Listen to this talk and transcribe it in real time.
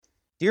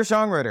Dear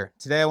songwriter,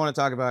 today I want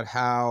to talk about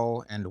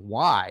how and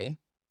why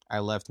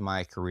I left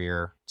my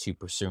career to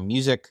pursue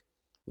music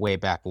way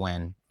back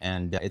when.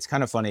 And it's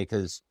kind of funny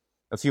because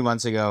a few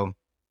months ago,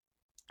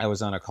 I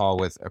was on a call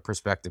with a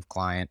prospective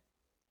client.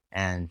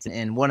 And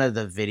in one of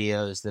the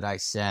videos that I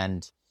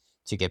send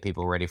to get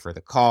people ready for the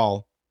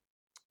call,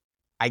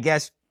 I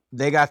guess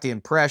they got the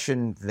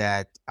impression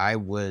that I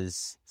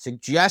was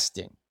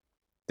suggesting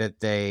that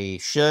they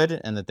should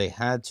and that they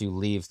had to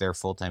leave their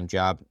full-time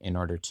job in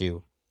order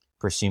to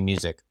pursue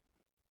music.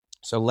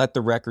 So let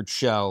the record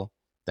show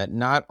that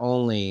not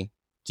only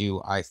do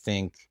I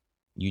think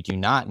you do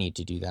not need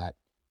to do that,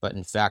 but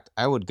in fact,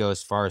 I would go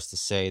as far as to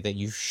say that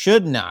you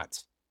should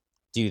not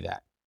do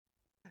that.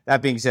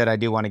 That being said, I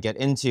do want to get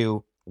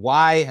into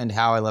why and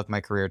how I left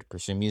my career to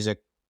pursue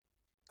music.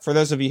 For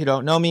those of you who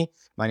don't know me,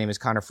 my name is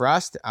Connor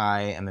Frost.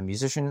 I am a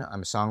musician,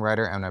 I'm a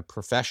songwriter, I'm a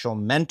professional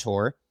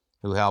mentor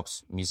who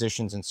helps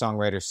musicians and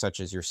songwriters such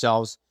as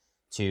yourselves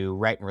to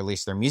write and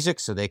release their music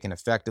so they can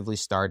effectively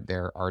start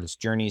their artist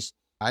journeys.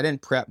 I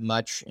didn't prep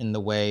much in the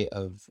way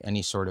of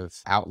any sort of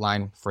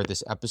outline for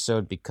this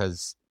episode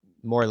because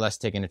more or less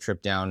taking a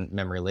trip down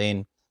memory lane.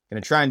 I'm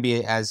going to try and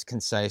be as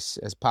concise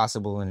as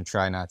possible and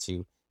try not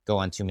to go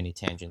on too many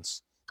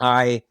tangents.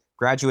 I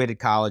graduated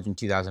college in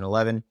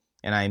 2011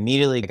 and I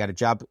immediately got a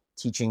job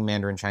teaching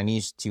Mandarin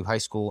Chinese to high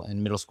school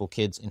and middle school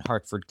kids in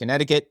Hartford,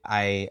 Connecticut.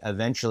 I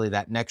eventually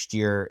that next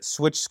year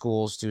switched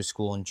schools to a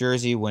school in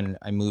Jersey when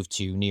I moved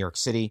to New York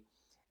City,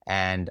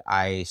 and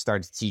I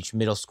started to teach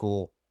middle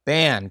school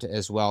band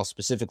as well,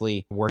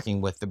 specifically working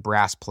with the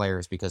brass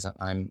players because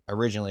I'm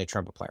originally a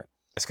trumpet player.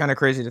 It's kind of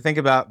crazy to think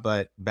about,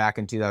 but back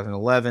in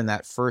 2011,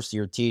 that first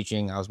year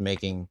teaching, I was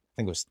making, I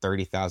think it was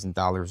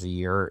 $30,000 a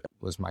year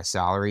was my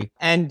salary.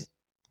 And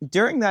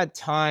during that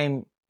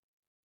time,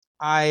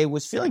 I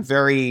was feeling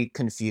very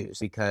confused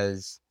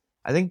because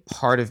I think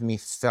part of me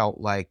felt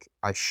like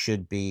I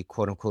should be,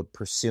 quote unquote,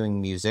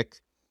 pursuing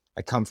music.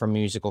 I come from a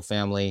musical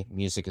family.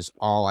 Music is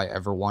all I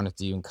ever wanted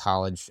to do in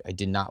college. I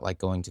did not like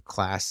going to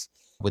class,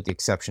 with the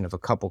exception of a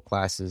couple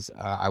classes.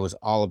 I was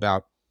all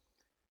about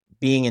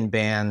being in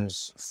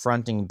bands,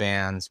 fronting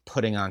bands,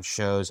 putting on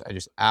shows. I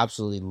just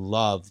absolutely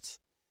loved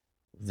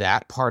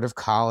that part of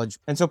college.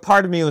 And so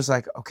part of me was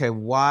like, okay,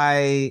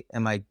 why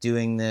am I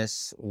doing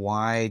this?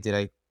 Why did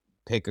I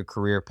pick a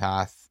career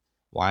path?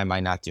 Why am I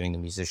not doing the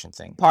musician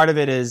thing? Part of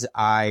it is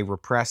I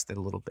repressed it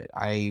a little bit.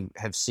 I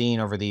have seen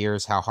over the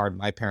years how hard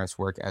my parents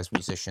work as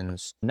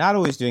musicians, not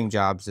always doing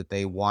jobs that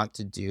they want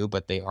to do,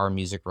 but they are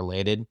music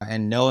related,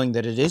 and knowing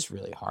that it is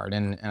really hard.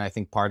 And I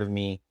think part of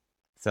me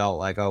felt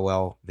like, oh,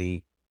 well,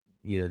 the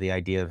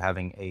idea of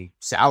having a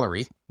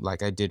salary,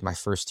 like I did my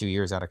first 2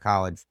 years out of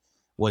college,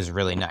 was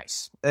really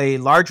nice. A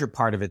larger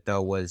part of it,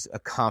 though, was a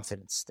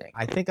confidence thing.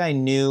 I think I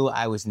knew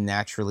I was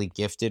naturally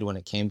gifted when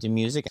it came to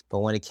music, but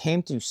when it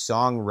came to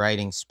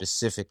songwriting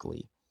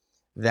specifically,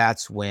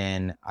 that's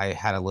when I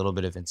had a little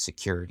bit of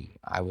insecurity.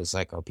 I was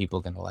like, are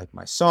people going to like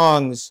my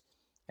songs?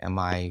 Am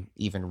I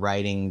even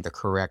writing the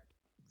correct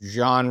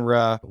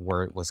genre?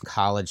 Was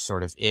college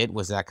sort of it?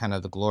 Was that kind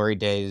of the glory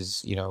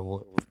days,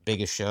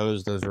 biggest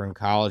shows, those were in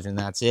college and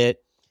that's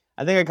it?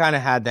 I think I kind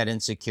of had that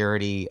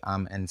insecurity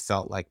and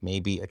felt like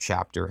maybe a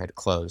chapter had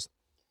closed.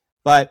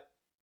 But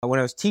when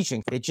I was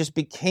teaching, it just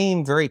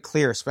became very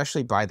clear,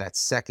 especially by that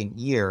second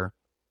year,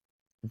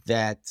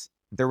 that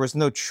there was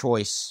no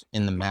choice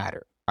in the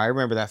matter. I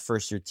remember that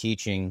first year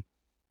teaching,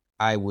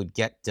 I would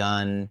get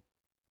done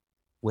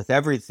with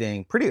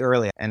everything pretty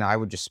early, and I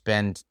would just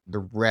spend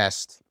the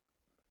rest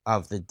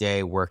of the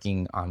day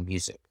working on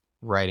music,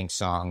 writing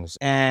songs.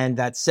 And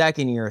that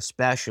second year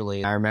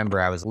especially, I remember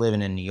I was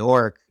living in New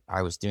York.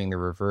 I was doing the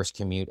reverse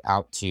commute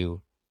out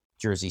to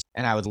Jersey,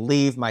 and I would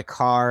leave my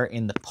car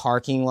in the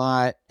parking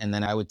lot, and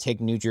then I would take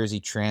New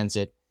Jersey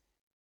Transit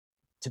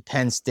to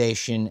Penn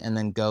Station and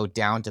then go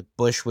down to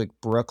Bushwick,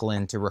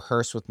 Brooklyn to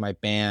rehearse with my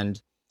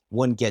band.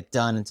 Wouldn't get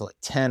done until like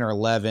 10 or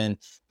 11.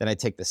 Then I'd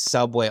take the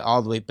subway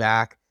all the way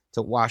back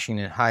to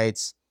Washington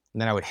Heights,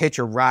 and then I would hitch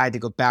a ride to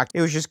go back.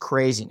 It was just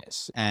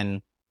craziness.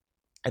 And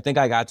I think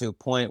I got to a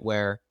point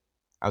where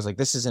I was like,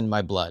 this is in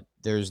my blood.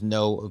 There's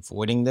no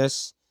avoiding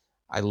this.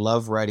 I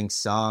love writing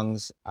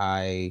songs.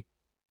 I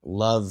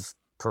love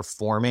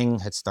performing.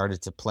 Had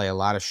started to play a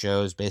lot of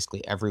shows,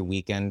 basically every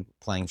weekend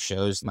playing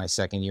shows my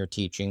second year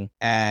teaching.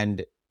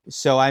 And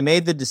so I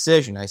made the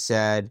decision. I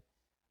said,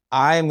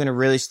 I am going to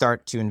really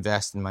start to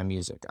invest in my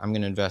music. I'm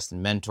going to invest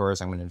in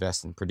mentors. I'm going to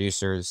invest in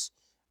producers.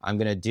 I'm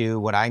going to do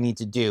what I need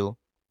to do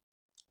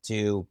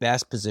to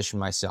best position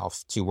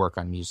myself to work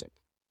on music.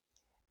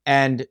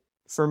 And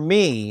for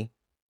me,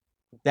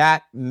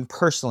 that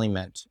personally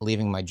meant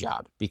leaving my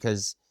job,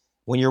 because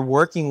when you're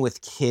working with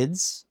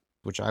kids,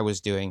 which I was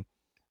doing,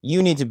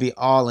 you need to be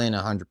all in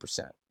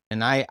 100%.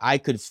 And I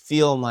could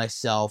feel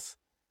myself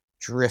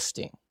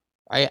drifting.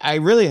 I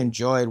really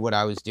enjoyed what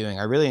I was doing.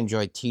 I really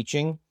enjoyed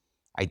teaching.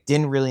 I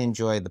didn't really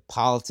enjoy the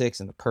politics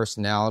and the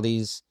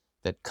personalities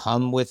that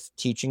come with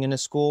teaching in a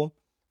school,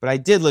 but I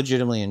did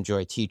legitimately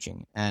enjoy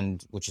teaching,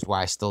 and which is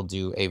why I still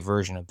do a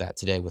version of that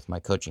today with my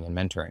coaching and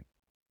mentoring.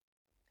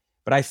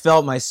 But I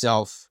felt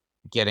myself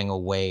getting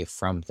away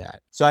from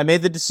that. So I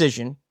made the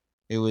decision.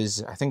 I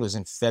think it was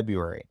in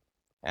February.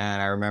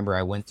 And I remember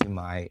I went to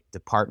my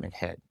department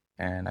head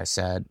and I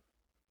said,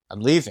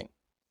 I'm leaving.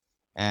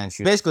 And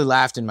she basically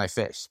laughed in my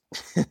face.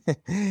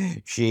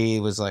 She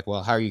was like,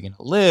 well, how are you going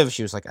to live?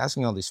 She was like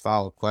asking all these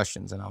follow-up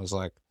questions. And I was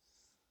like,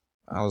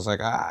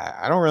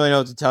 I don't really know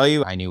what to tell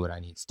you. I knew what I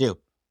need to do.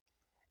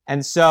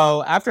 And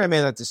so after I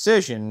made that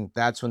decision,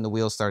 that's when the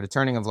wheels started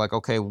turning of like,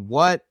 okay,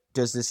 what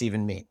does this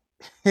even mean?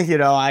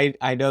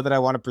 I know that I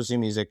want to pursue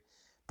music,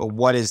 but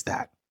what is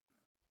that?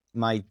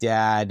 My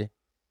dad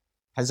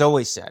has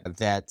always said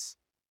that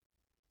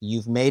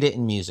you've made it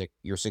in music,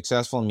 you're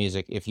successful in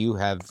music if you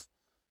have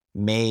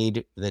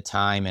made the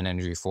time and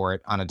energy for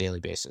it on a daily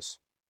basis.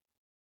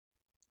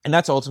 And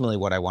that's ultimately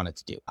what I wanted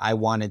to do. I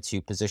wanted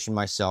to position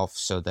myself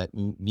so that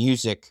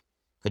music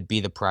could be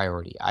the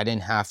priority. I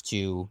didn't have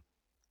to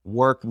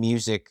work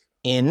music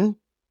in.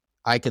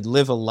 I could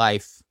live a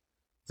life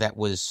that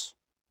was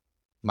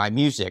my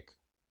music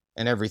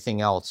and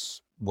everything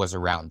else was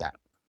around that.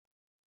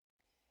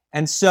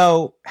 And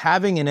so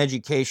having an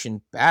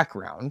education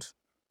background,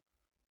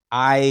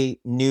 I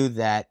knew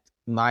that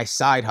my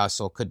side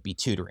hustle could be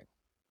tutoring.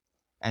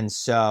 And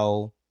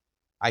so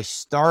I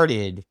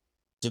started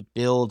to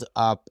build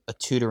up a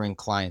tutoring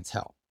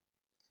clientele.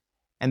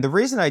 And the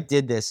reason I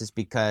did this is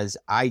because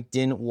I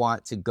didn't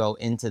want to go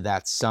into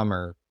that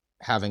summer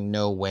having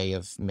no way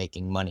of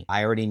making money.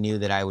 I already knew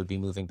that I would be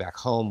moving back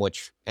home,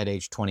 which at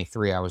age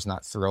 23, I was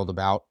not thrilled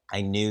about.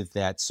 I knew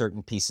that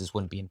certain pieces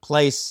wouldn't be in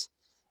place.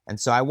 And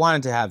so I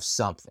wanted to have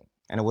something.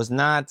 And it was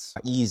not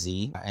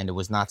easy and it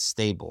was not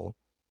stable,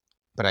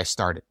 but I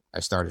started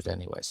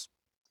anyways.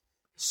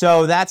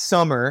 So that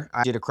summer,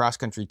 I did a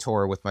cross-country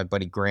tour with my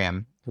buddy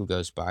Graham, who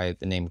goes by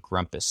the name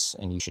Grumpus,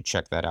 and you should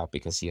check that out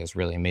because he has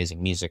really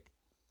amazing music.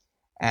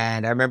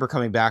 And I remember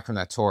coming back from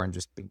that tour and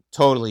just being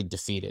totally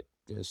defeated,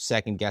 just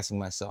second-guessing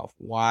myself.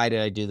 Why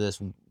did I do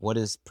this? What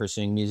does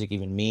pursuing music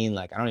even mean?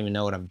 Like, I don't even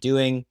know what I'm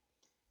doing.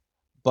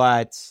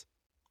 But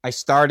I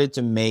started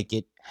to make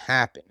it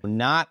happen.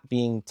 Not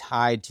being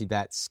tied to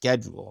that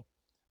schedule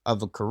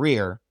of a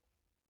career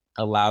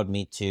allowed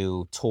me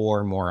to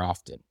tour more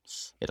often.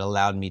 It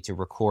allowed me to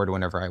record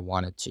whenever I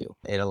wanted to.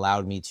 It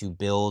allowed me to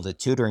build a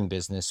tutoring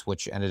business,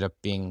 which ended up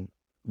being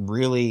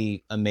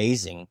really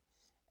amazing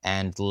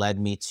and led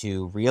me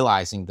to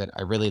realizing that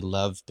I really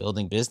love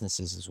building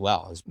businesses as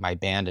well as my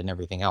band and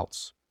everything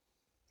else.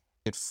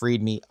 It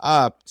freed me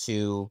up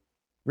to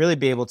really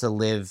be able to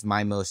live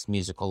my most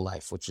musical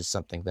life, which is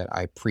something that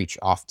I preach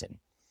often,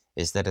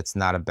 is that it's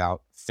not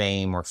about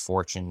fame or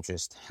fortune,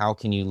 just how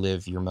can you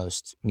live your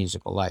most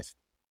musical life?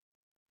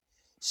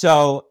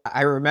 So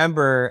I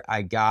remember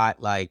I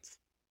got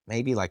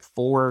maybe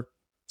 4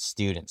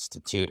 students to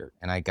tutor,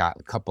 and I got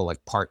a couple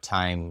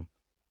part-time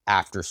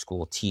after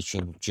school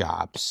teaching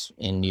jobs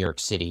in New York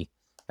City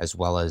as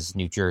well as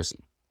New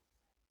Jersey.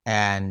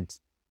 And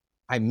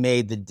I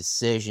made the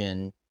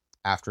decision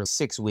after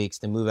 6 weeks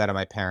to move out of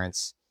my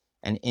parents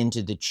and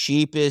into the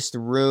cheapest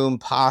room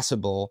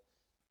possible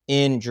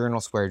in Journal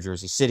Square,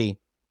 Jersey City,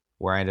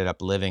 where I ended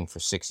up living for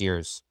 6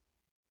 years.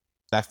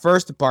 That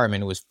first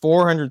apartment, it was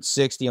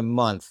 $460 a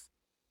month,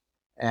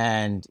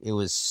 and it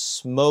was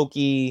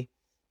smoky.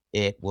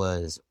 It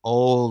was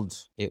old.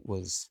 It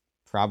was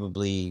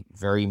probably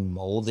very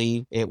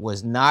moldy. It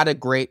was not a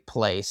great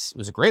place. It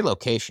was a great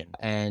location.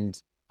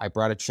 And I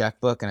brought a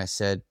checkbook and I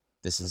said,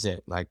 this is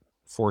it,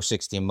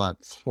 $460 a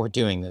month. We're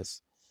doing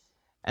this.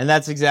 And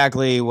that's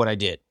exactly what I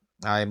did.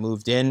 I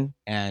moved in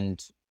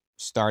and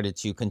started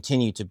to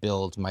continue to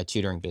build my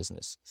tutoring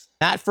business.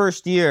 That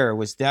first year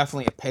was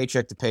definitely a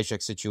paycheck to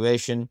paycheck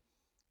situation,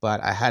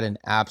 but I had an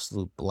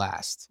absolute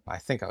blast. I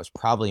think I was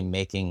probably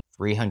making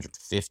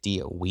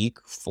 $350 a week,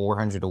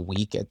 $400 a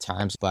week at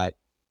times. But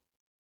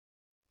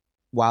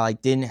while I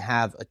didn't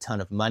have a ton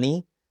of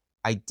money,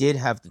 I did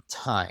have the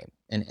time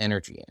and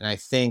energy. And I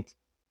think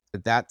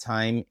at that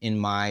time in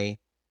my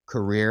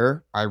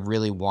career, I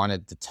really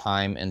wanted the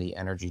time and the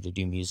energy to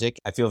do music.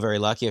 I feel very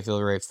lucky. I feel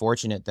very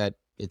fortunate that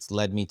it's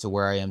led me to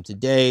where I am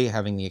today,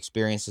 having the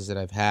experiences that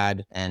I've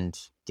had and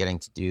getting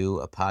to do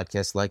a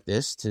podcast like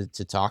this to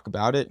talk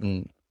about it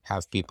and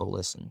have people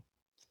listen.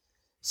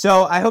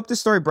 So I hope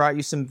this story brought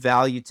you some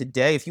value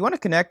today. If you want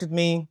to connect with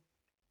me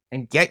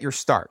and get your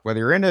start, whether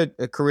you're in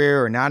a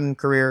career or not in a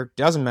career,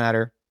 doesn't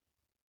matter.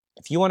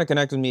 If you want to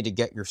connect with me to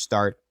get your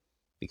start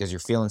because you're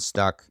feeling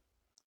stuck,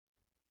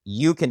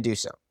 you can do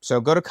so. So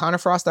go to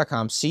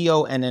connorfrost.com,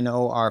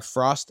 CONNOR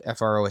Frost,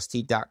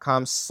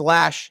 FROST.com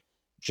 /JustStart,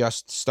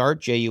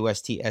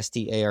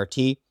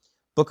 JUSTSTART.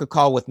 Book a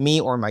call with me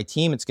or my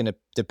team. It's going to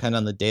depend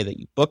on the day that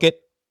you book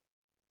it.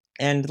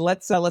 And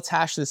let's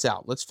hash this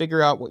out. Let's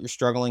figure out what you're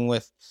struggling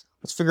with.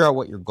 Let's figure out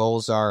what your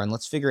goals are, and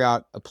let's figure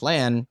out a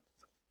plan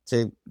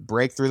to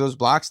break through those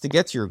blocks to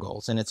get to your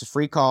goals. And it's a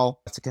free call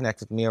to connect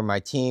with me or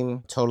my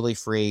team, totally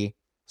free.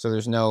 So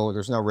there's no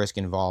risk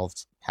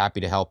involved.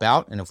 Happy to help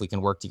out. And if we can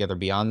work together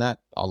beyond that,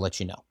 I'll let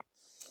you know.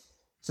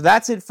 So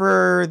that's it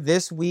for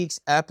this week's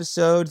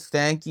episode.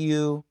 Thank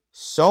you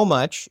so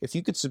much. If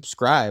you could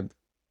subscribe,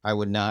 I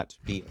would not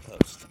be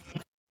opposed.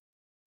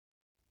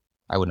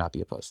 I would not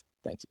be opposed.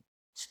 Thank you.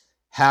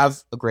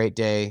 Have a great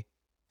day,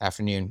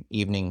 afternoon,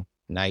 evening,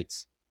 night,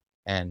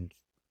 and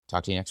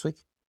talk to you next week.